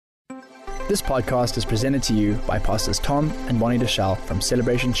This podcast is presented to you by Pastors Tom and Bonnie Deshal from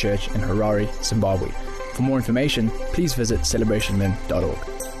Celebration Church in Harare, Zimbabwe. For more information, please visit celebrationmen.org.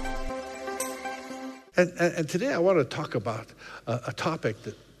 And today I want to talk about a topic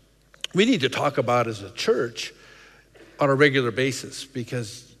that we need to talk about as a church on a regular basis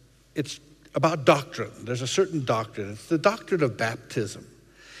because it's about doctrine. There's a certain doctrine. It's the doctrine of baptism.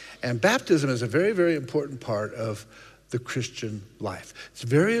 And baptism is a very, very important part of the Christian life. It's a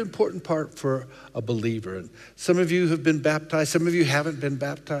very important part for a believer. And some of you have been baptized. Some of you haven't been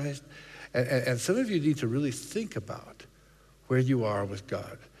baptized. And some of you need to really think about where you are with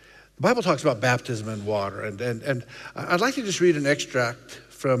God. The Bible talks about baptism in water. And I'd like to just read an extract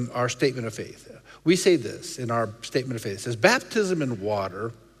from our statement of faith. We say this in our statement of faith. It says, baptism in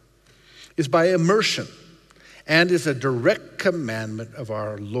water is by immersion and is a direct commandment of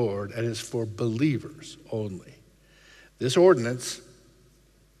our Lord and is for believers only. This ordinance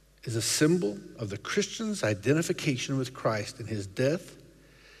is a symbol of the Christian's identification with Christ in his death,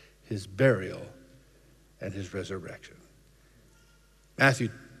 his burial, and his resurrection.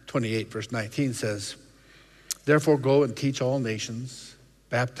 Matthew 28, verse 19 says, therefore go and teach all nations,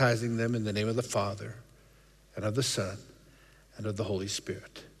 baptizing them in the name of the Father and of the Son and of the Holy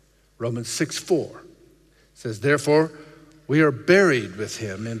Spirit. Romans 6:4 says, therefore we are buried with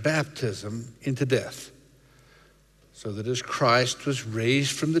him in baptism into death, so that as Christ was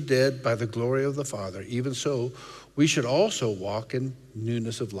raised from the dead by the glory of the Father, even so we should also walk in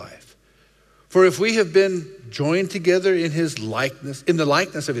newness of life. For if we have been joined together in his likeness, in the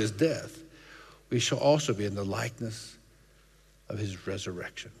likeness of his death, we shall also be in the likeness of his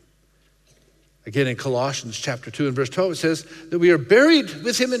resurrection. Again, in Colossians chapter 2 and verse 12, it says that we are buried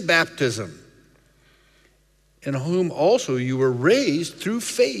with him in baptism, in whom also you were raised through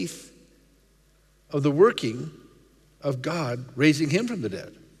faith of the working of God raising him from the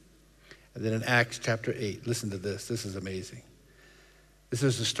dead. And then in Acts chapter 8, listen to this. This is amazing. This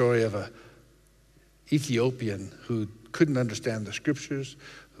is the story of an Ethiopian who couldn't understand the scriptures,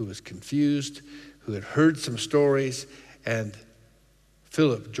 who was confused, who had heard some stories, and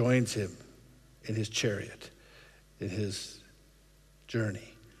Philip joins him in his chariot, in his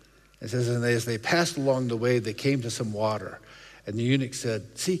journey. It says, and as they passed along the way, they came to some water. And the eunuch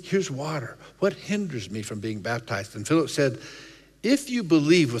said, see, here's water. What hinders me from being baptized? And Philip said, if you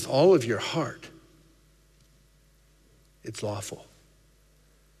believe with all of your heart, it's lawful.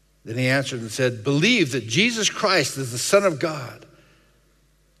 Then he answered and said, believe that Jesus Christ is the Son of God.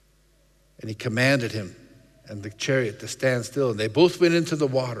 And he commanded him and the chariot to stand still. And they both went into the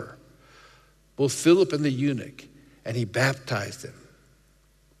water, both Philip and the eunuch, and he baptized him.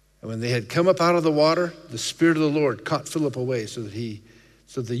 And when they had come up out of the water, the Spirit of the Lord caught Philip away so the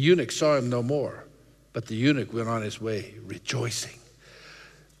eunuch saw him no more. But the eunuch went on his way rejoicing.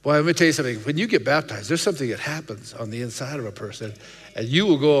 Boy, let me tell you something. When you get baptized, there's something that happens on the inside of a person, and you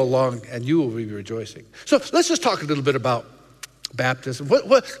will go along and you will be rejoicing. So let's just talk a little bit about baptism.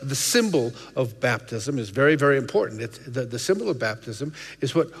 What the symbol of baptism is very, very important. The symbol of baptism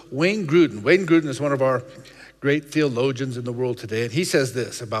is what Wayne Grudem is one of our great theologians in the world today, and he says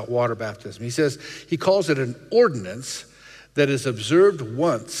this about water baptism. He calls it an ordinance that is observed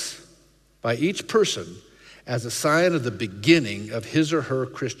once by each person as a sign of the beginning of his or her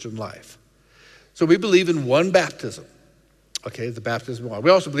Christian life. So we believe in one baptism, okay, the baptism of water. We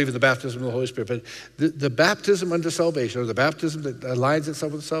also believe in the baptism of the Holy Spirit, but the baptism unto salvation, or the baptism that aligns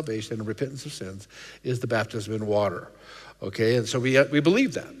itself with salvation and repentance of sins, is the baptism in water, okay? And so we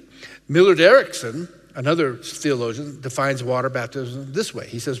believe that. Millard Erickson, another theologian, defines water baptism this way.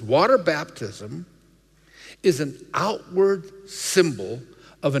 He says, water baptism is an outward symbol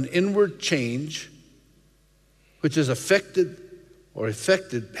of an inward change which is has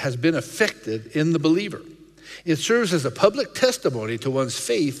been affected in the believer. It serves as a public testimony to one's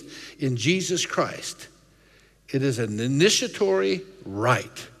faith in Jesus Christ. It is an initiatory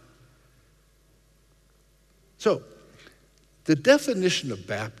rite. So, the definition of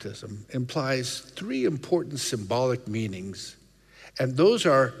baptism implies three important symbolic meanings. And those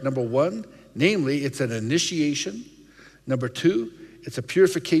are, number one, namely, it's an initiation. Number two, it's a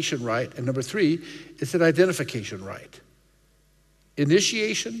purification rite. And number three, it's an identification rite.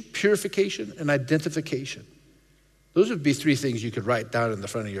 Initiation, purification, and identification. Those would be three things you could write down in the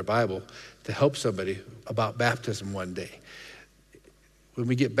front of your Bible to help somebody about baptism one day. When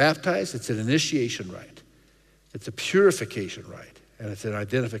we get baptized, it's an initiation rite. It's a purification rite, and it's an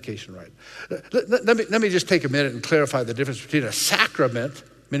identification rite. Let me just take a minute and clarify the difference between a sacrament.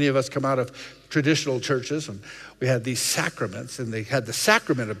 Many of us come out of traditional churches, and we had these sacraments, and they had the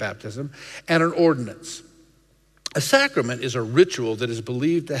sacrament of baptism, and an ordinance. A sacrament is a ritual that is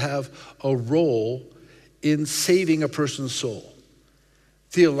believed to have a role in saving a person's soul.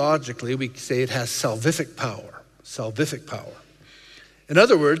 Theologically, we say it has salvific power. Salvific power. In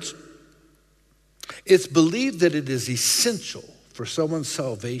other words, it's believed that it is essential for someone's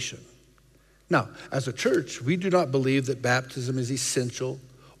salvation. Now, as a church, we do not believe that baptism is essential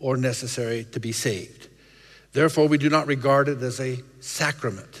or necessary to be saved. Therefore, we do not regard it as a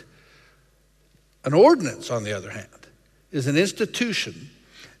sacrament. An ordinance, on the other hand, is an institution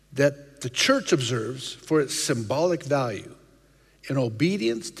that the church observes for its symbolic value in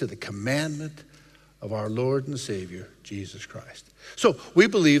obedience to the commandment of our Lord and Savior, Jesus Christ. So we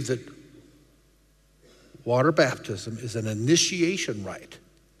believe that water baptism is an initiation rite.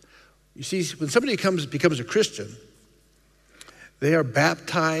 You see, when somebody becomes a Christian, they are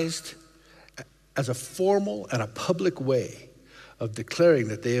baptized as a formal and a public way of declaring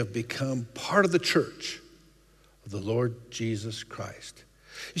that they have become part of the church of the Lord Jesus Christ.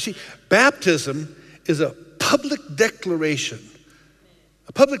 You see, baptism is a public declaration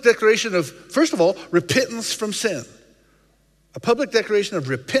of, first of all, repentance from sin. A public declaration of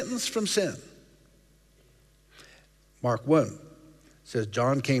repentance from sin. Mark 1 says,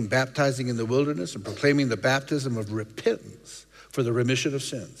 John came baptizing in the wilderness and proclaiming the baptism of repentance for the remission of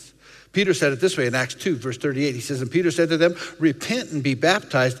sins. Peter said it this way in Acts 2, verse 38. He says, and Peter said to them, repent and be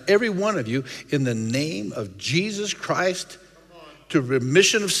baptized, every one of you, in the name of Jesus Christ to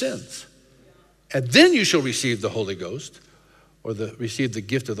remission of sins. And then you shall receive the Holy Ghost, or receive the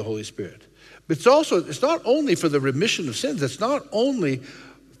gift of the Holy Spirit. But it's not only for the remission of sins. It's not only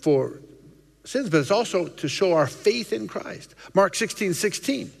for sins, but it's also to show our faith in Christ. Mark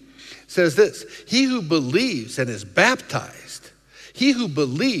 16:16 says this, he who believes and is baptized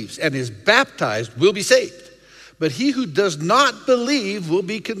will be saved, but he who does not believe will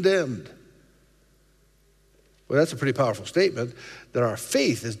be condemned. Well, that's a pretty powerful statement, that our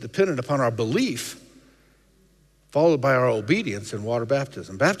faith is dependent upon our belief, followed by our obedience in water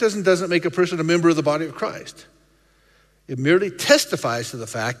baptism. Baptism doesn't make a person a member of the body of Christ. It merely testifies to the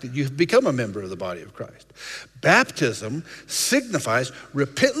fact that you've become a member of the body of Christ. Baptism signifies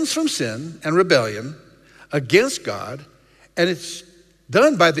repentance from sin and rebellion against God, and it's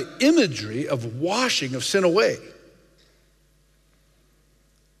done by the imagery of washing of sin away.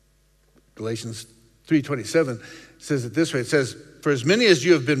 Galatians 3:27 says it this way. It says, for as many as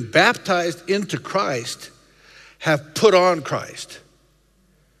you have been baptized into Christ have put on Christ.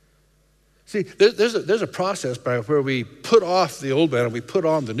 See, there's a process by where we put off the old man and we put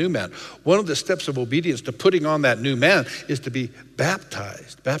on the new man. One of the steps of obedience to putting on that new man is to be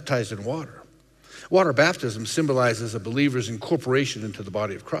baptized in water. Water baptism symbolizes a believer's incorporation into the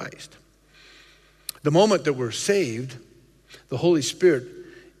body of Christ. The moment that we're saved, the Holy Spirit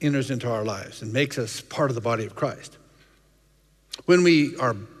enters into our lives and makes us part of the body of Christ. When we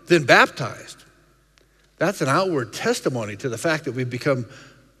are then baptized, that's an outward testimony to the fact that we've become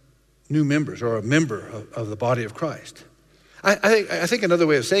new members or a member of the body of Christ. I think another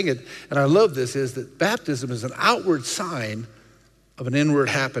way of saying it, and I love this, is that baptism is an outward sign of an inward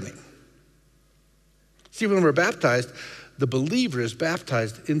happening. See, when we're baptized, the believer is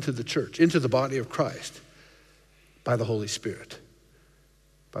baptized into the church, into the body of Christ by the Holy Spirit.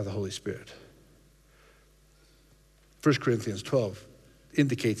 By the Holy Spirit. 1 Corinthians 12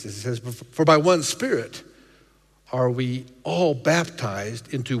 indicates this. It says, for by one Spirit are we all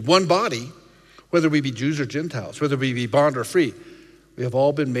baptized into one body, whether we be Jews or Gentiles, whether we be bond or free. We have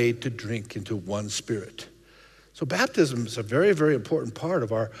all been made to drink into one Spirit. So baptism is a very, very important part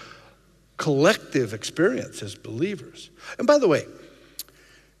of our collective experience as believers. And by the way,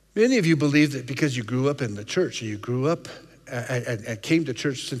 many of you believe that because you grew up in the church, or you grew up and came to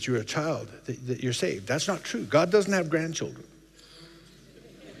church since you were a child, that you're saved. That's not true. God doesn't have grandchildren.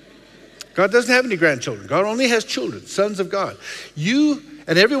 God doesn't have any grandchildren. God only has children, sons of God. You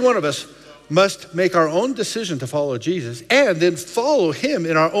and every one of us must make our own decision to follow Jesus and then follow him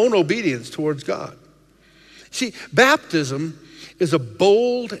in our own obedience towards God. See, baptism is a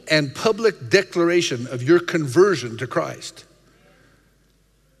bold and public declaration of your conversion to Christ.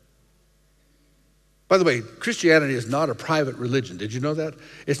 By the way, Christianity is not a private religion. Did you know that?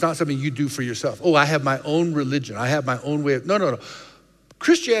 It's not something you do for yourself. Oh, I have my own religion. I have my own way of... No.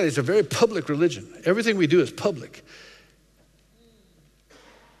 Christianity is a very public religion. Everything we do is public.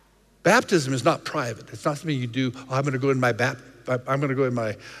 Baptism is not private. It's not something you do, oh, I'm going to go in my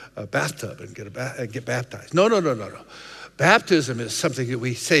bathtub and get baptized. No. Baptism is something that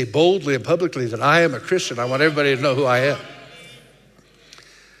we say boldly and publicly that I am a Christian. I want everybody to know who I am.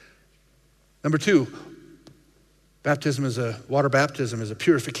 Number 2, water baptism is a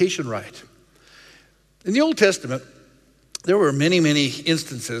purification rite. In the Old Testament, there were many, many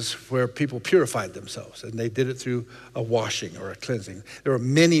instances where people purified themselves, and they did it through a washing or a cleansing. There were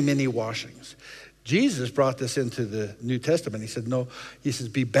many, many washings. Jesus brought this into the New Testament. He said, no, he says,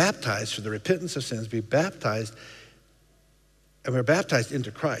 be baptized for the repentance of sins, be baptized, and we're baptized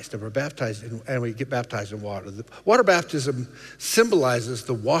into Christ, and we get baptized in water. The water baptism symbolizes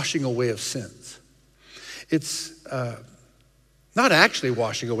the washing away of sins. It's not actually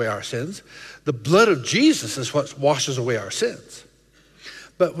washing away our sins. The blood of Jesus is what washes away our sins.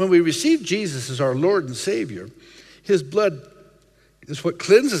 But when we receive Jesus as our Lord and Savior, his blood is what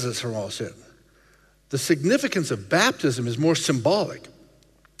cleanses us from all sin. The significance of baptism is more symbolic.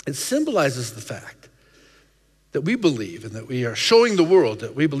 It symbolizes the fact that we believe and that we are showing the world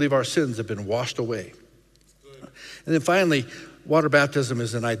that we believe our sins have been washed away. And then finally, water baptism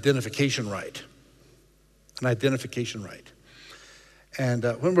is an identification rite. An identification rite. And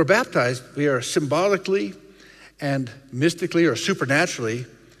when we're baptized, we are symbolically and mystically or supernaturally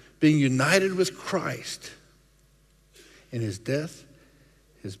being united with Christ in his death,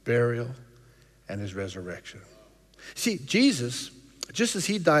 his burial, and his resurrection. See, Jesus, just as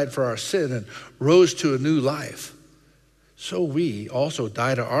he died for our sin and rose to a new life, so we also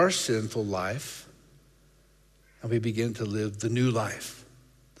die to our sinful life, and we begin to live the new life,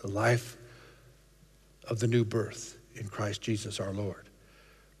 the life of the new birth in Christ Jesus our Lord.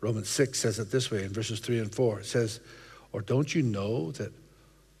 Romans 6 says it this way in verses 3 and 4. It says, or don't you know that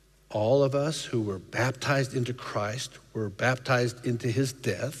all of us who were baptized into Christ were baptized into his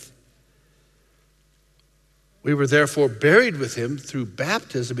death? We were therefore buried with him through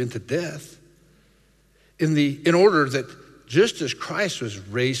baptism into death, in order that just as Christ was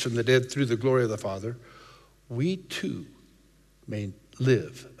raised from the dead through the glory of the Father, we too may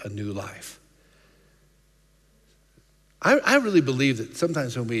live a new life. I really believe that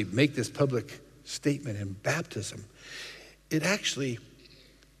sometimes when we make this public statement in baptism, it actually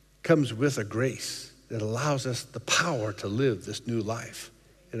comes with a grace that allows us the power to live this new life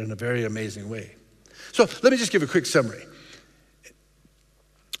in a very amazing way. So let me just give a quick summary.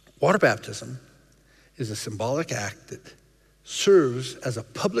 Water baptism is a symbolic act that serves as a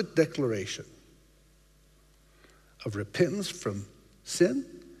public declaration of repentance from sin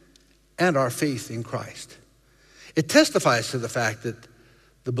and our faith in Christ. It testifies to the fact that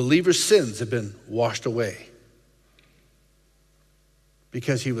the believer's sins have been washed away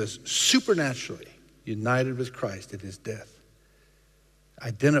because he was supernaturally united with Christ at his death,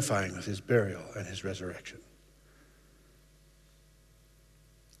 identifying with his burial and his resurrection.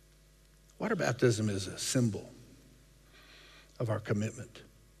 Water baptism is a symbol of our commitment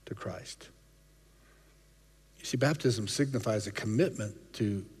to Christ. You see, baptism signifies a commitment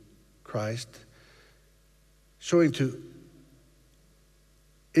to Christ, showing to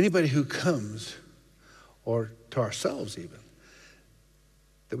anybody who comes, or to ourselves even,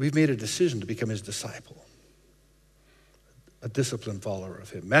 that we've made a decision to become his disciple, a disciplined follower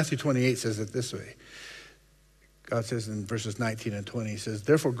of him. Matthew 28 says it this way. God says in verses 19 and 20, he says,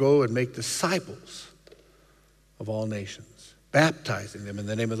 therefore go and make disciples of all nations, baptizing them in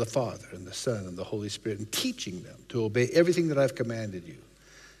the name of the Father and the Son and the Holy Spirit, and teaching them to obey everything that I've commanded you.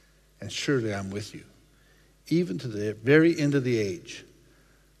 And surely I'm with you, even to the very end of the age.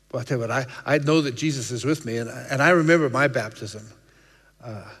 But I tell you what, I know that Jesus is with me, and I remember my baptism.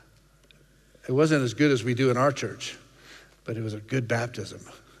 It wasn't as good as we do in our church, but it was a good baptism.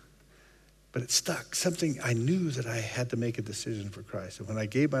 But it stuck. Something, I knew that I had to make a decision for Christ. And when I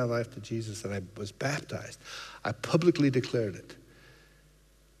gave my life to Jesus and I was baptized, I publicly declared it.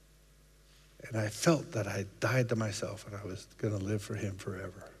 And I felt that I died to myself and I was going to live for him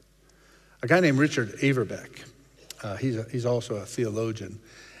forever. A guy named Richard Averbeck, he's also a theologian,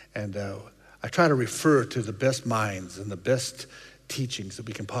 and I try to refer to the best minds and the best teachings that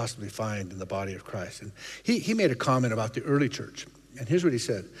we can possibly find in the body of Christ. And he made a comment about the early church. And here's what he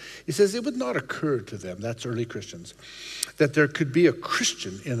said. He says, it would not occur to them, that's early Christians, that there could be a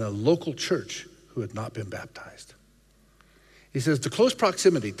Christian in a local church who had not been baptized. He says, the close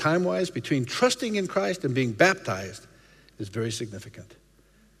proximity, time-wise, between trusting in Christ and being baptized is very significant.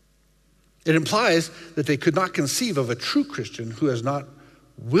 It implies that they could not conceive of a true Christian who has not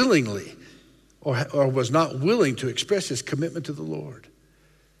willingly or was not willing to express his commitment to the Lord.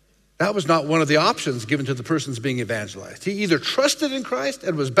 That was not one of the options given to the persons being evangelized. He either trusted in Christ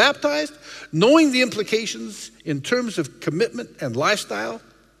and was baptized, knowing the implications in terms of commitment and lifestyle,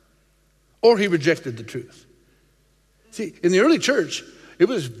 or he rejected the truth. See, in the early church, it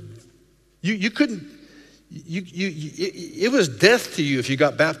was, it was death to you if you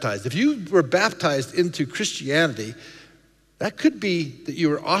got baptized. If you were baptized into Christianity, that could be that you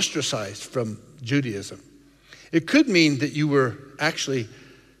were ostracized from Judaism. It could mean that you were actually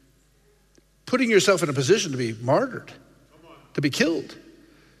putting yourself in a position to be martyred, to be killed.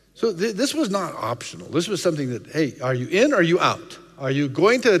 So this was not optional. This was something that, hey, are you in or are you out? Are you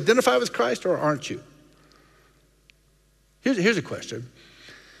going to identify with Christ or aren't you? Here's a question.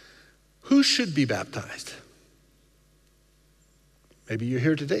 Who should be baptized? Maybe you're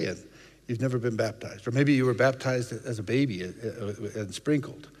here today and you've never been baptized. Or maybe you were baptized as a baby and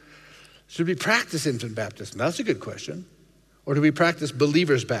sprinkled. Should we practice infant baptism? That's a good question. Or do we practice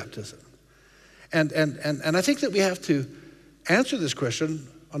believer's baptism? And I think that we have to answer this question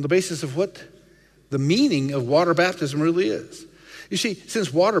on the basis of what the meaning of water baptism really is. You see,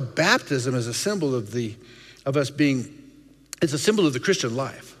 since water baptism is a symbol of it's a symbol of the Christian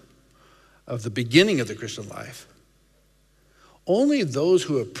life, of the beginning of the Christian life, only those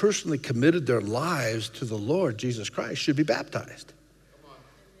who have personally committed their lives to the Lord Jesus Christ should be baptized.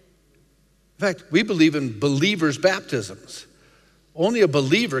 In fact, we believe in believers' baptisms. Only a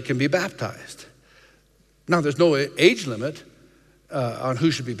believer can be baptized. Now, there's no age limit on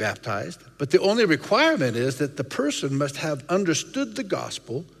who should be baptized, but the only requirement is that the person must have understood the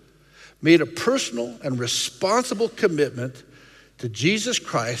gospel, made a personal and responsible commitment to Jesus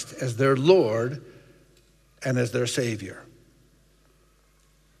Christ as their Lord and as their Savior.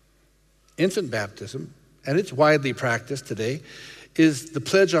 Infant baptism, and it's widely practiced today, is the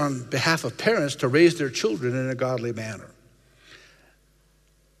pledge on behalf of parents to raise their children in a godly manner.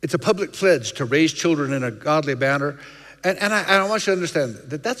 It's a public pledge to raise children in a godly manner, and I want you to understand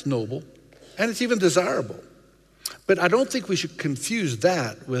that that's noble, and it's even desirable. But I don't think we should confuse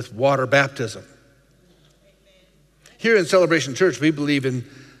that with water baptism. Here in Celebration Church, we believe in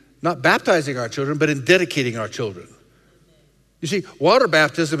not baptizing our children, but in dedicating our children. You see, water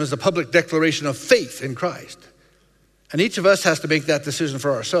baptism is a public declaration of faith in Christ. And each of us has to make that decision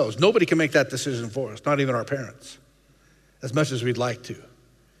for ourselves. Nobody can make that decision for us, not even our parents, as much as we'd like to.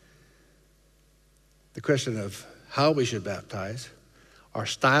 The question of how we should baptize, our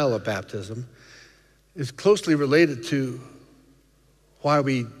style of baptism, is closely related to why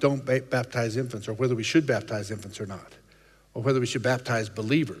we don't baptize infants, or whether we should baptize infants or not, or whether we should baptize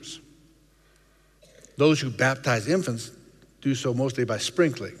believers. Those who baptize infants do so mostly by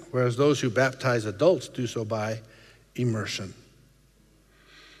sprinkling, whereas those who baptize adults do so by immersion.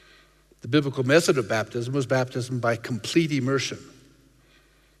 The biblical method of baptism was baptism by complete immersion.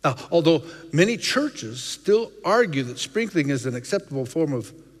 Now, although many churches still argue that sprinkling is an acceptable form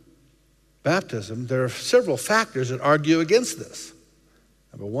of baptism, there are several factors that argue against this.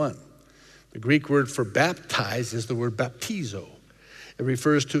 Number one, the Greek word for baptize is the word baptizo. It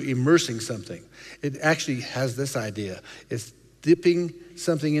refers to immersing something. It actually has this idea. It's dipping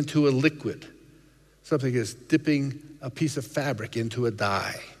something into a liquid. Something is dipping a piece of fabric into a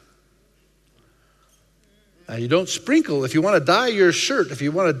dye. Now, you don't sprinkle. If you want to dye your shirt, if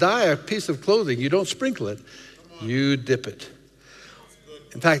you want to dye a piece of clothing, you don't sprinkle it. You dip it.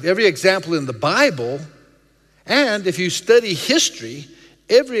 In fact, every example in the Bible, and if you study history,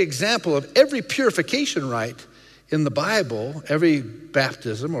 every example of every purification rite in the Bible, every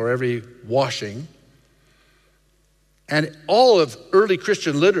baptism or every washing, and all of early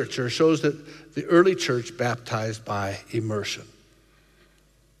Christian literature shows that the early church baptized by immersion.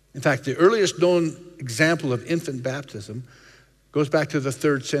 In fact, the earliest known example of infant baptism goes back to the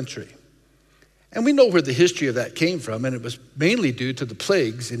 3rd century. And we know where the history of that came from, and it was mainly due to the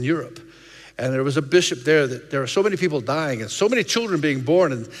plagues in Europe. And there was a bishop there that there were so many people dying and so many children being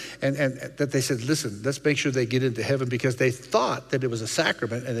born, and that they said, listen, let's make sure they get into heaven, because they thought that it was a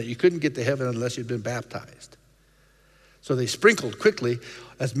sacrament and that you couldn't get to heaven unless you'd been baptized. So they sprinkled quickly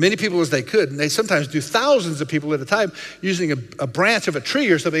as many people as they could, and they sometimes do thousands of people at a time using a branch of a tree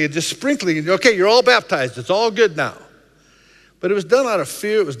or something and just sprinkling, and okay, you're all baptized, it's all good now. But it was done out of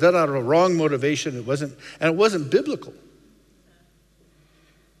fear, it was done out of a wrong motivation, it wasn't biblical.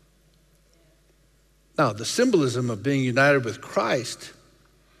 Now, the symbolism of being united with Christ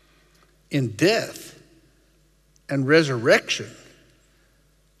in death and resurrection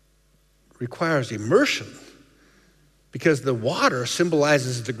requires immersion, because the water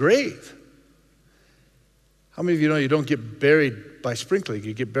symbolizes the grave. How many of you know you don't get buried by sprinkling?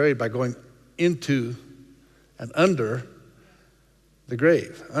 You get buried by going into and under the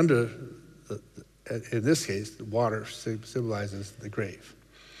grave. In this case, the water symbolizes the grave.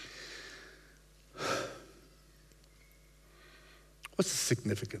 What's the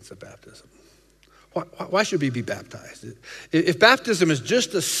significance of baptism? Why should we be baptized? If baptism is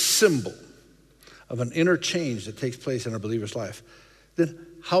just a symbol of an inner change that takes place in a believer's life, then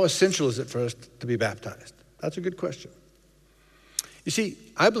how essential is it for us to be baptized? That's a good question. You see,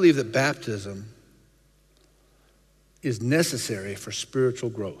 I believe that baptism is necessary for spiritual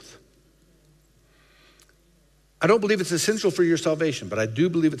growth. I don't believe it's essential for your salvation, but I do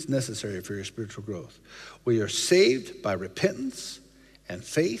believe it's necessary for your spiritual growth. We are saved by repentance and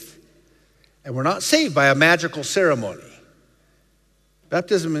faith, and we're not saved by a magical ceremony.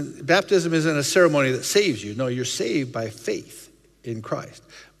 Baptism isn't a ceremony that saves you. No, you're saved by faith in Christ,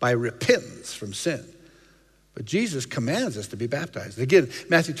 by repentance from sin. But Jesus commands us to be baptized. Again,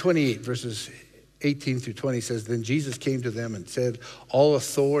 Matthew 28, verses 18 through 20 says, "Then Jesus came to them and said, 'All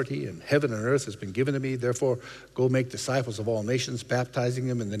authority in heaven and earth has been given to me. Therefore, go make disciples of all nations, baptizing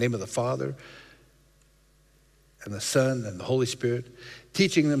them in the name of the Father and the Son and the Holy Spirit,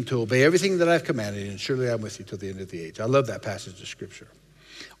 teaching them to obey everything that I've commanded you, and surely I'm with you till the end of the age.'" I love that passage of Scripture.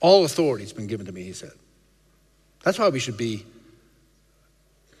 All authority has been given to me, he said. That's why we should be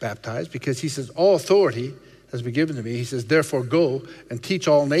baptized, because he says, all authority has been given to me. He says, therefore go and teach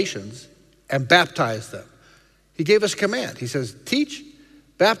all nations and baptize them. He gave us a command. He says, teach,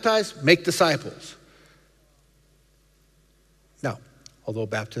 baptize, make disciples. Now, although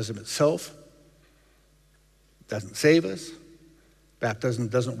baptism itself doesn't save us, baptism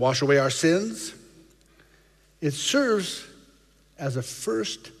doesn't wash away our sins, it serves as a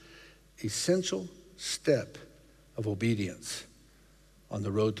first essential step of obedience on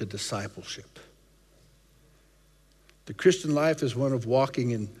the road to discipleship. The Christian life is one of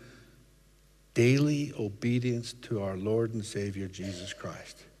walking in daily obedience to our Lord and Savior, Jesus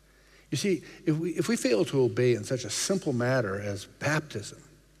Christ. You see, if we fail to obey in such a simple matter as baptism,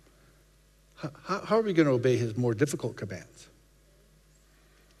 how are we going to obey his more difficult commands?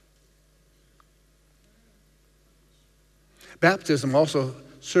 Baptism also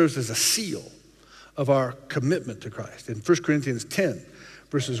serves as a seal of our commitment to Christ. In 1 Corinthians 10,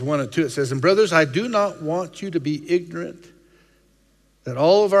 verses 1 and 2, it says, "And brothers, I do not want you to be ignorant that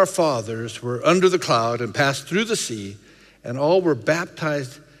all of our fathers were under the cloud and passed through the sea, and all were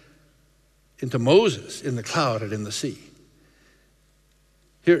baptized into Moses in the cloud and in the sea."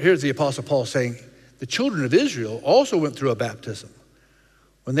 Here's the Apostle Paul saying, the children of Israel also went through a baptism.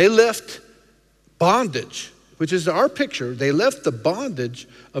 When they left bondage, which is our picture, they left the bondage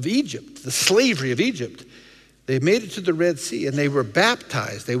of Egypt, the slavery of Egypt. They made it to the Red Sea and they were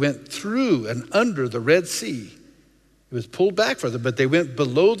baptized. They went through and under the Red Sea. It was pulled back for them, but they went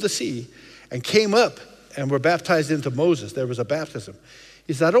below the sea and came up and were baptized into Moses. There was a baptism.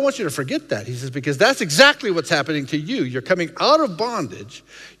 He says, I don't want you to forget that. He says, because that's exactly what's happening to you. You're coming out of bondage.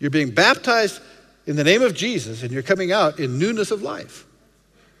 You're being baptized in the name of Jesus, and you're coming out in newness of life.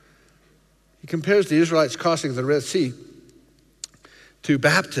 He compares the Israelites crossing the Red Sea to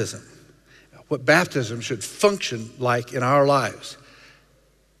baptism, what baptism should function like in our lives.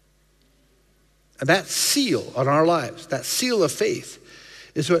 And that seal on our lives, that seal of faith,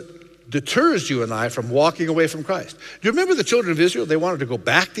 is what deters you and I from walking away from Christ. Do you remember the children of Israel? They wanted to go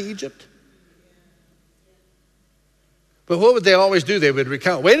back to Egypt. But what would they always do? They would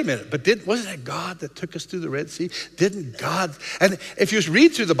recount, wait a minute, but wasn't it God that took us through the Red Sea? Didn't God? And if you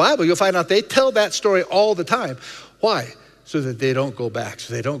read through the Bible, you'll find out they tell that story all the time. Why? So that they don't go back,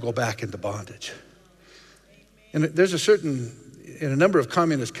 so they don't go back into bondage. And there's in a number of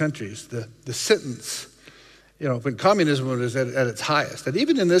communist countries, the sentence, when communism was at its highest, and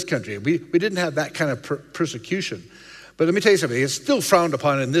even in this country, we didn't have that kind of persecution. But let me tell you something, it's still frowned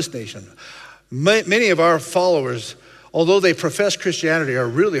upon in this nation. Many of our followers, although they profess Christianity, are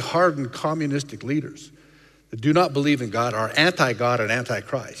really hardened communistic leaders that do not believe in God, are anti-God and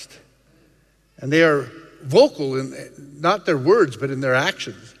anti-Christ. And they are vocal in not their words, but in their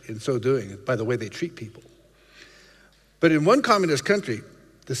actions in so doing, by the way they treat people. But in one communist country,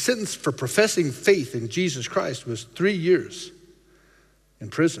 the sentence for professing faith in Jesus Christ was 3 years in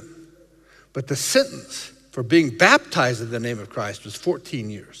prison. But the sentence for being baptized in the name of Christ was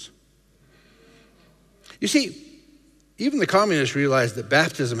 14 years. You see, even the communists realized that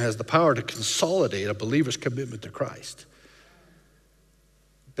baptism has the power to consolidate a believer's commitment to Christ.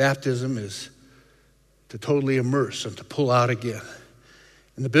 Baptism is to totally immerse and to pull out again.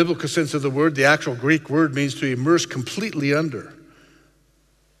 In the biblical sense of the word, the actual Greek word means to immerse completely under.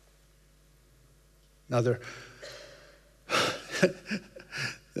 Now,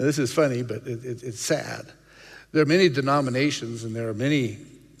 this is funny, but it's sad. There are many denominations and there are many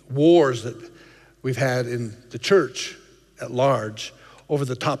wars that we've had in the church at large over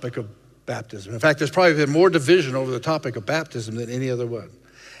the topic of baptism. In fact, there's probably been more division over the topic of baptism than any other one.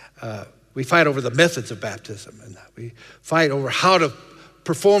 We fight over the methods of baptism, and we fight over how to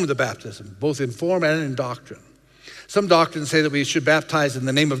perform the baptism, both in form and in doctrine. Some doctrines say that we should baptize in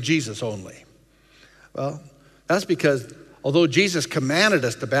the name of Jesus only. Well, that's because although Jesus commanded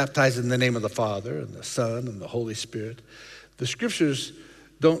us to baptize in the name of the Father and the Son and the Holy Spirit, the scriptures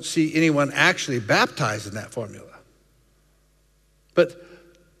don't see anyone actually baptized in that formula. But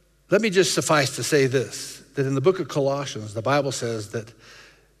let me just suffice to say this, that in the book of Colossians, the Bible says that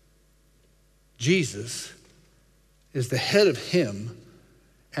Jesus is the head of him,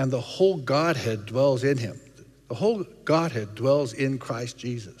 and the whole Godhead dwells in him. The whole Godhead dwells in Christ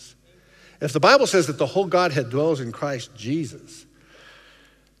Jesus. If the Bible says that the whole Godhead dwells in Christ Jesus,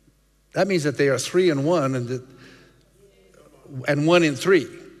 that means that they are three in one and one in three.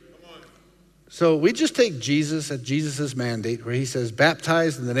 So we just take Jesus at Jesus' mandate where he says,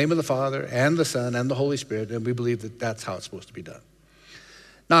 baptized in the name of the Father and the Son and the Holy Spirit, and we believe that that's how it's supposed to be done.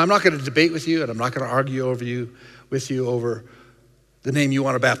 Now, I'm not going to debate with you, and I'm not going to argue with you over the name you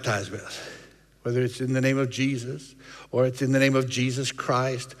want to baptize with, whether it's in the name of Jesus, or it's in the name of Jesus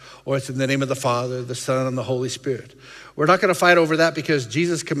Christ, or it's in the name of the Father, the Son, and the Holy Spirit. We're not going to fight over that because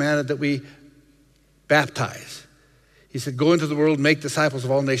Jesus commanded that we baptize. He said, go into the world, make disciples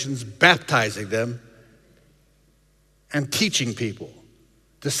of all nations, baptizing them and teaching people,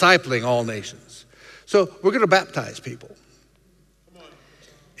 discipling all nations. So we're going to baptize people.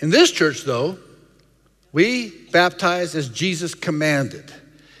 In this church, though, we baptize as Jesus commanded,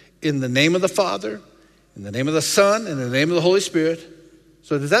 in the name of the Father, in the name of the Son, and in the name of the Holy Spirit.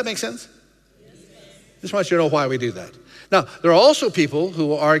 So does that make sense? Yes. Just want you to know why we do that. Now, there are also people who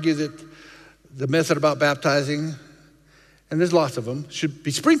will argue that the method about baptizing, and there's lots of them, should be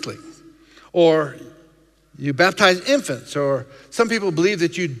sprinkling. Or you baptize infants, or some people believe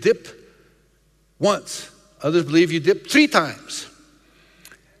that you dip once. Others believe you dip 3 times.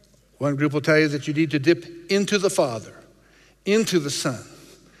 One group will tell you that you need to dip into the Father, into the Son,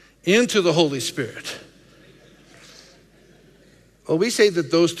 into the Holy Spirit. Well, we say that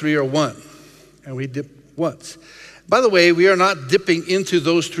those 3 are one, and we dip once. By the way, we are not dipping into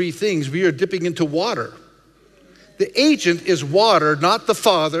those 3 things. We are dipping into water. The agent is water, not the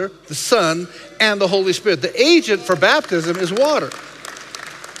Father, the Son, and the Holy Spirit. The agent for baptism is water.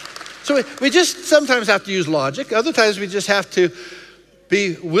 So we just sometimes have to use logic. Other times we just have to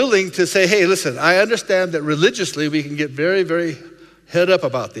be willing to say, hey, listen, I understand that religiously we can get very, very head up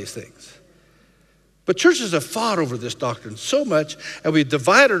about these things. But churches have fought over this doctrine so much, and we've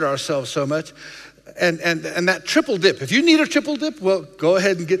divided ourselves so much. And that triple dip, if you need a triple dip, well, go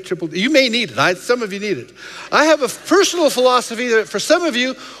ahead and get triple dip. You may need it. Some of you need it. I have a personal philosophy that for some of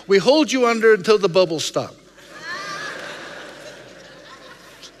you, we hold you under until the bubbles stop.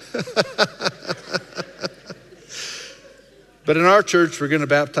 But in our church, we're going to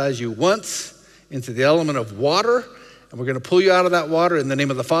baptize you once into the element of water, and we're going to pull you out of that water in the name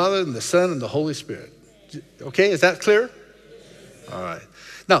of the Father and the Son and the Holy Spirit. Okay, is that clear? All right.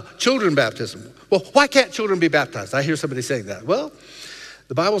 Now, children baptism. Well, why can't children be baptized? I hear somebody saying that. Well,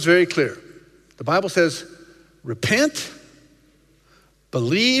 the Bible's very clear. The Bible says, repent,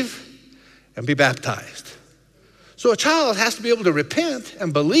 believe, and be baptized. So a child has to be able to repent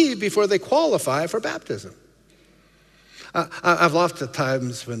and believe before they qualify for baptism. I've lots of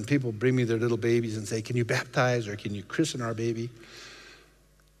times when people bring me their little babies and say, can you baptize or can you christen our baby?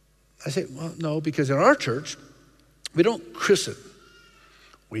 I say, well, no, because in our church, we don't christen,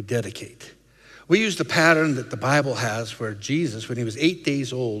 we dedicate. We use the pattern that the Bible has where Jesus, when he was 8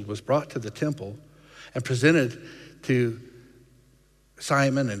 days old, was brought to the temple and presented to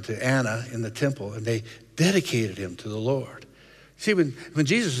Simon and to Anna in the temple, and they dedicated him to the Lord. See, when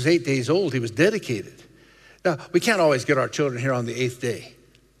Jesus was 8 days old, he was dedicated. Now, we can't always get our children here on the 8th day.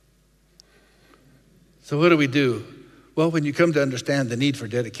 So what do? Well, when you come to understand the need for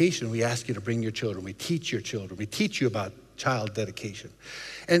dedication, we ask you to bring your children. We teach your children. We teach you about child dedication.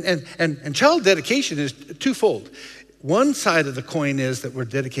 And child dedication is twofold. One side of the coin is that we're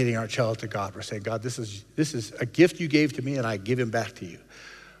dedicating our child to God. We're saying, God, this is a gift you gave to me, and I give him back to you.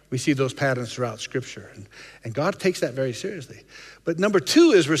 We see those patterns throughout Scripture, and God takes that very seriously. But number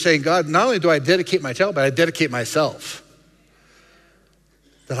 2 is we're saying, God, not only do I dedicate my child, but I dedicate myself.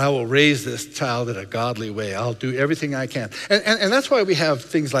 That I will raise this child in a godly way. I'll do everything I can. And that's why we have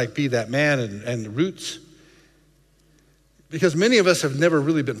things like Be That Man and Roots. Because many of us have never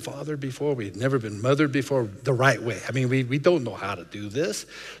really been fathered before. We've never been mothered before the right way. I mean, we don't know how to do this.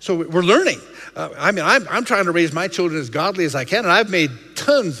 So we're learning. I'm trying to raise my children as godly as I can, and I've made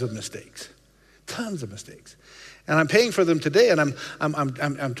tons of mistakes. And I'm paying for them today, and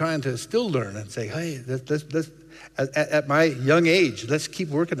I'm trying to still learn and say, hey, let's at my young age, let's keep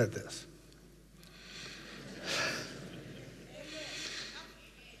working at this.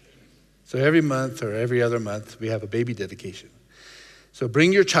 So every month or every other month, we have a baby dedication. So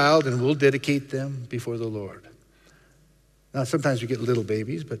bring your child and we'll dedicate them before the Lord. Now, sometimes we get little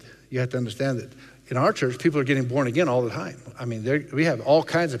babies, but you have to understand that in our church, people are getting born again all the time. I mean, we have all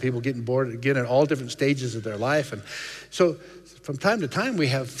kinds of people getting born again at all different stages of their life. And so from time to time, we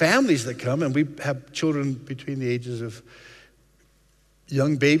have families that come, and we have children between the ages of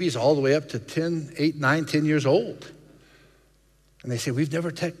young babies all the way up to 10, 8, 9, 10 years old. And they say, we've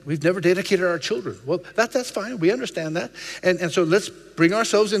never dedicated our children. Well, that's fine. We understand that. And so let's bring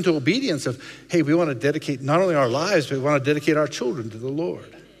ourselves into obedience of, hey, we want to dedicate not only our lives, but we want to dedicate our children to the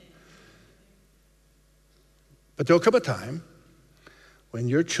Lord. But there'll come a time when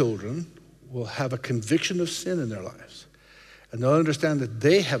your children will have a conviction of sin in their lives. And they'll understand that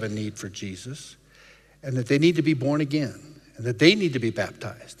they have a need for Jesus and that they need to be born again and that they need to be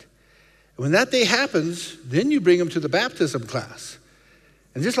baptized. And when that day happens, then you bring them to the baptism class.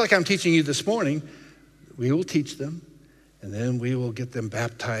 And just like I'm teaching you this morning, we will teach them and then we will get them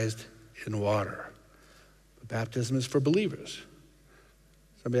baptized in water. But baptism is for believers.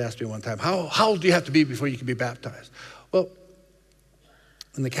 Somebody asked me one time, how old do you have to be before you can be baptized? Well,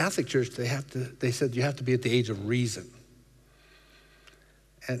 in the Catholic Church, they said you have to be at the age of reason.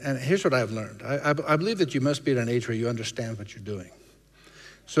 And here's what I've learned. I believe that you must be at an age where you understand what you're doing.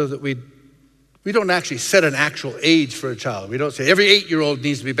 So that we don't actually set an actual age for a child. We don't say every 8-year-old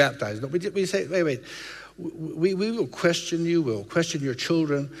needs to be baptized. No, we say, wait. We will question you, we'll question your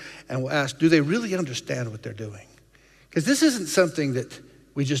children, and we'll ask, do they really understand what they're doing? Because this isn't something that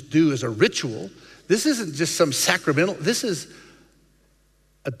we just do as a ritual. This isn't just some sacramental. This is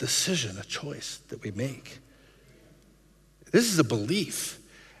a decision, a choice that we make. This is a belief,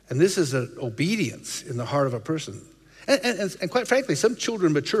 and this is an obedience in the heart of a person. And quite frankly, some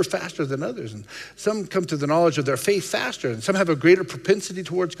children mature faster than others, and some come to the knowledge of their faith faster, and some have a greater propensity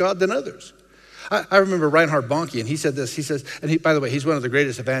towards God than others. I remember Reinhard Bonnke, and he said this. He says, by the way, he's one of the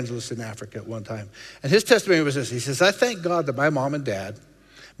greatest evangelists in Africa at one time. And his testimony was this. He says, I thank God that my mom and dad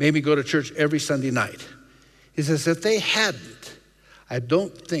made me go to church every Sunday night. He says, if they hadn't, I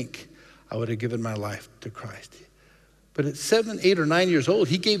don't think I would have given my life to Christ. But at 7, 8, or 9 years old,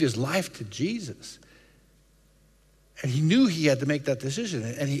 he gave his life to Jesus. And he knew he had to make that decision.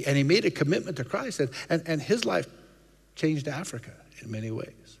 And he made a commitment to Christ. And his life changed Africa in many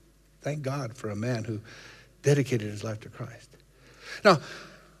ways. Thank God for a man who dedicated his life to Christ. Now,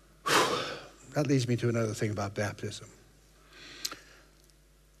 that leads me to another thing about baptism.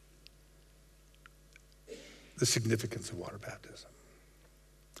 The significance of water baptism.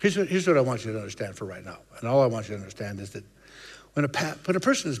 Here's what I want you to understand for right now. And all I want you to understand is that when a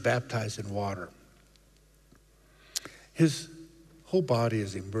person is baptized in water, his whole body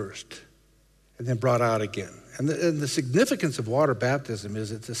is immersed and then brought out again. And the significance of water baptism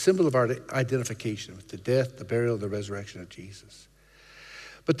is it's a symbol of our identification with the death, the burial, the resurrection of Jesus.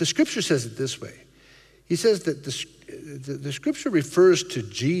 But the scripture says it this way. He says that the scripture refers to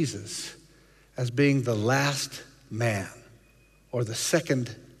Jesus as being the last man or the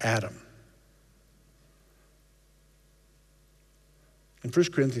second Adam. In 1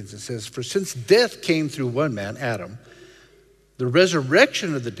 Corinthians it says, for since death came through one man, Adam, the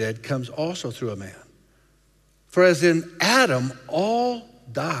resurrection of the dead comes also through a man. For as in Adam all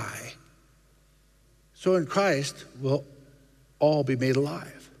die, so in Christ will all be made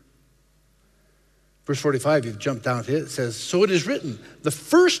alive. Verse 45, you've jumped down to it. It says, so it is written, the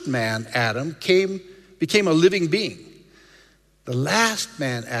first man, Adam, became a living being. The last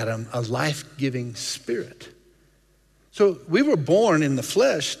man, Adam, a life-giving spirit. So we were born in the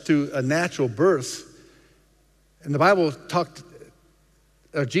flesh through a natural birth. And the Bible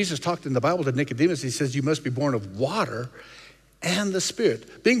Jesus talked in the Bible to Nicodemus. He says, you must be born of water and the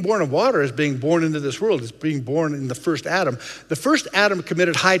Spirit. Being born of water is being born into this world. It's being born in the first Adam. The first Adam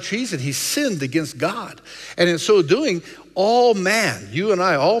committed high treason. He sinned against God. And in so doing, all man, you and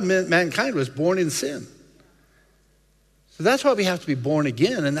I, all mankind was born in sin. So that's why we have to be born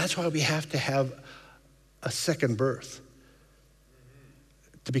again, and that's why we have to have a second birth.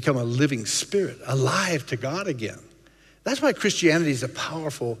 To become a living spirit, alive to God again. That's why Christianity is a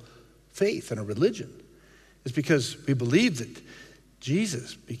powerful faith and a religion. It's because we believe that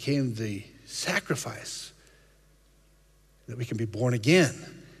Jesus became the sacrifice that we can be born again,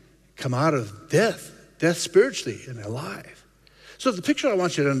 come out of death spiritually and alive. So the picture I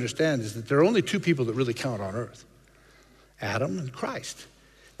want you to understand is that there are only two people that really count on earth, Adam and Christ.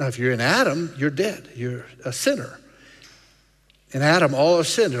 Now, if you're in Adam, you're dead. You're a sinner. In Adam, all have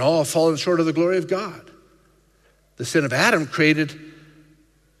sinned and all have fallen short of the glory of God. The sin of Adam created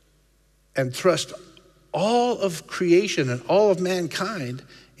and thrust all of creation and all of mankind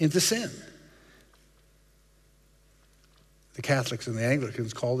into sin. The Catholics and the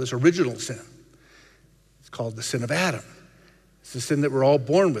Anglicans call this original sin. It's called the sin of Adam. It's the sin that we're all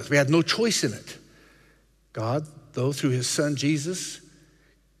born with. We had no choice in it. God, though, through his son Jesus,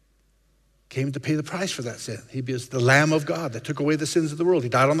 came to pay the price for that sin. He was the Lamb of God that took away the sins of the world. He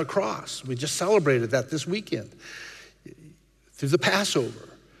died on the cross. We just celebrated that this weekend through the Passover.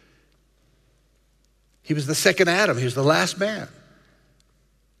 He was the second Adam. He was the last man.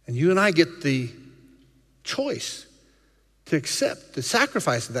 And you and I get the choice to accept the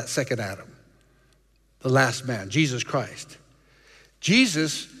sacrifice of that second Adam, the last man, Jesus Christ.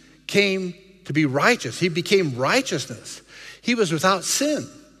 Jesus came to be righteous. He became righteousness. He was without sin.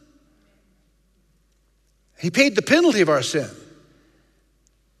 He paid the penalty of our sin.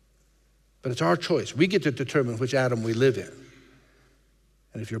 But it's our choice. We get to determine which Adam we live in.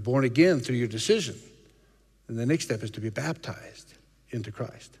 And if you're born again through your decision, then the next step is to be baptized into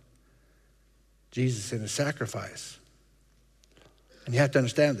Christ. Jesus in his sacrifice. And you have to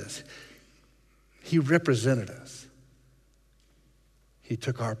understand this. He represented us. He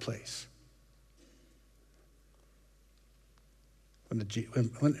took our place. When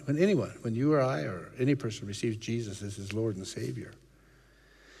you or I or any person receives Jesus as his Lord and Savior,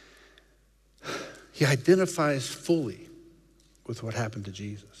 he identifies fully with what happened to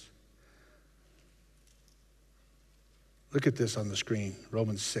Jesus. Look at this on the screen,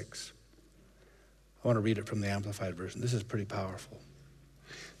 Romans 6. I want to read it from the Amplified Version. This is pretty powerful.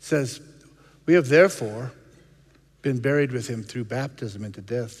 It says, we have therefore been buried with him through baptism into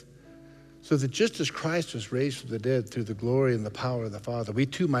death, so that just as Christ was raised from the dead through the glory and the power of the Father, we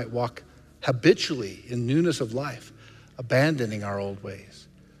too might walk habitually in newness of life, abandoning our old ways.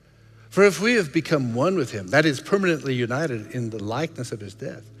 For if we have become one with him, that is, permanently united in the likeness of his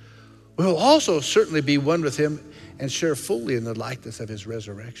death, we will also certainly be one with him and share fully in the likeness of his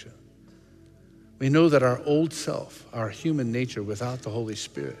resurrection. We know that our old self, our human nature without the Holy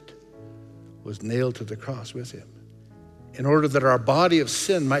Spirit, was nailed to the cross with him, in order that our body of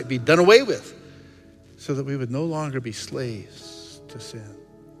sin might be done away with, so that we would no longer be slaves to sin.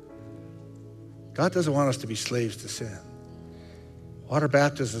 God doesn't want us to be slaves to sin. Water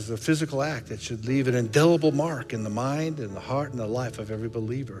baptism is a physical act that should leave an indelible mark in the mind and the heart and the life of every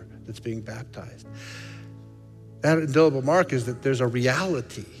believer that's being baptized. That indelible mark is that there's a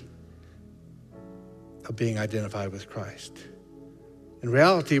reality of being identified with Christ. In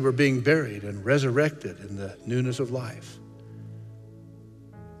reality, we're being buried and resurrected in the newness of life.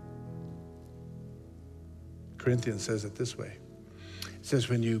 Corinthians says it this way. It says,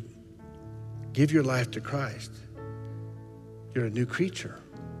 when you give your life to Christ, you're a new creature.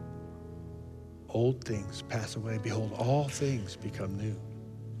 Old things pass away. Behold, all things become new.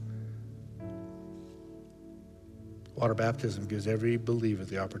 Water baptism gives every believer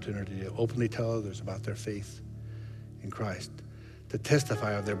the opportunity to openly tell others about their faith in Christ, to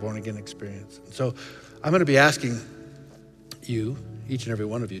testify of their born-again experience. And so I'm going to be asking you, each and every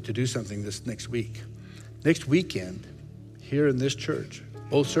one of you, to do something this next week. Next weekend, here in this church,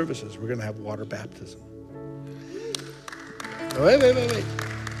 both services, we're going to have water baptism. Wait.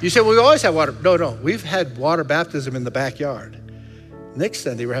 You said, well, we always have water. No, we've had water baptism in the backyard. Next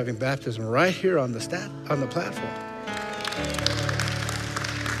Sunday, we're having baptism right here on the platform.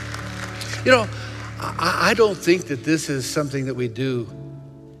 You know, I don't think that this is something that we do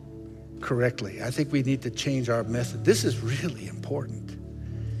correctly. I think we need to change our method. This is really important.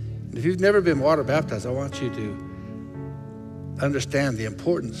 And if you've never been water baptized, I want you to understand the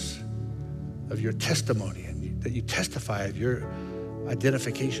importance of your testimony and that you testify of your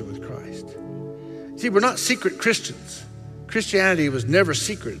identification with Christ. See, we're not secret Christians. Christianity was never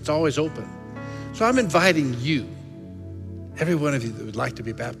secret. It's always open. So I'm inviting you, every one of you that would like to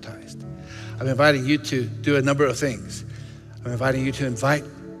be baptized, I'm inviting you to do a number of things. I'm inviting you to invite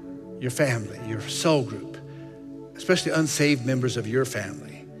your family, your cell group, especially unsaved members of your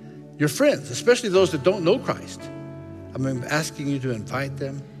family, your friends, especially those that don't know Christ. I'm asking you to invite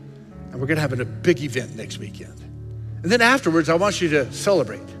them, and we're going to have a big event next weekend. And then afterwards, I want you to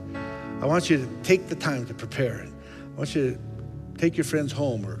celebrate. I want you to take the time to prepare. I want you to take your friends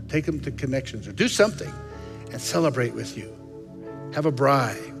home or take them to Connections or do something and celebrate with you. Have a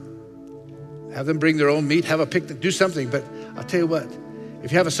braai. Have them bring their own meat, have a picnic, do something. But I'll tell you what,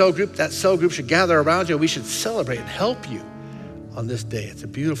 if you have a cell group, that cell group should gather around you. We should celebrate and help you on this day. It's a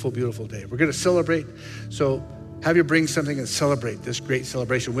beautiful, beautiful day. We're going to celebrate. So have you bring something and celebrate this great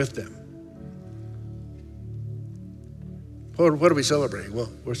celebration with them. What are we celebrating?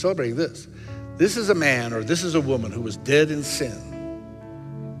 Well, we're celebrating this. This is a man or this is a woman who was dead in sin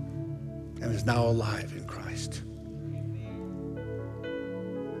and is now alive in Christ.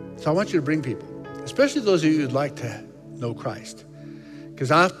 So I want you to bring people, especially those of you who'd like to know Christ. Because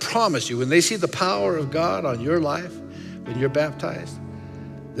I promise you, when they see the power of God on your life, when you're baptized,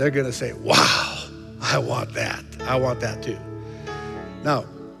 they're going to say, wow, I want that. I want that too. Now,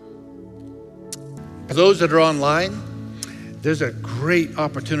 for those that are online, there's a great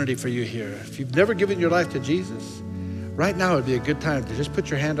opportunity for you here. If you've never given your life to Jesus, right now would be a good time to just put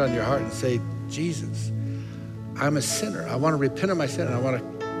your hand on your heart and say, Jesus, I'm a sinner. I want to repent of my sin and I want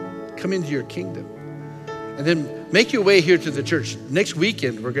to come into your kingdom. And then make your way here to the church. Next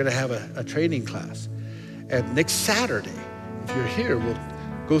weekend, we're going to have a training class. And next Saturday, if you're here, we'll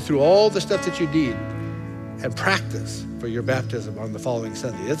go through all the stuff that you need and practice for your baptism on the following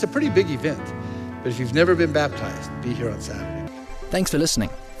Sunday. That's a pretty big event. But if you've never been baptized, be here on Saturday. Thanks for listening.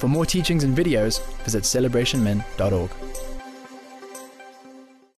 For more teachings and videos, visit celebrationmen.org.